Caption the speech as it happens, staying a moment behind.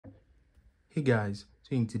Hey guys,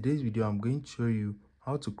 so in today's video I'm going to show you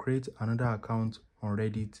how to create another account on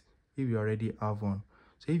Reddit if you already have one.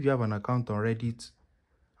 So if you have an account on Reddit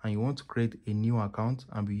and you want to create a new account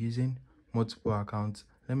and be using multiple accounts,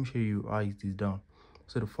 let me show you how it is done.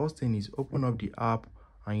 So the first thing is open up the app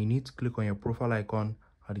and you need to click on your profile icon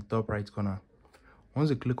at the top right corner. Once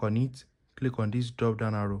you click on it, click on this drop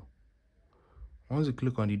down arrow. Once you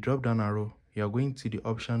click on the drop down arrow, you are going to the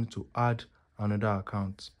option to add another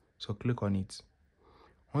account. So click on it.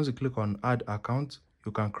 Once you click on add account,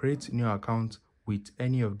 you can create new account with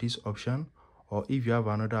any of this option, or if you have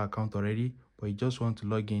another account already but you just want to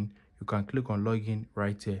log in, you can click on login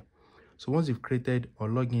right here. So once you've created or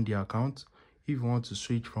logged in the account, if you want to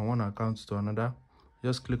switch from one account to another,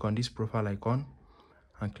 just click on this profile icon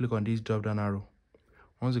and click on this drop down arrow.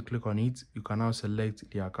 Once you click on it, you can now select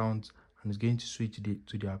the account and it's going to switch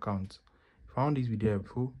to the account. If you found this video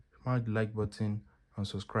helpful, smash the like button and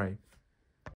subscribe.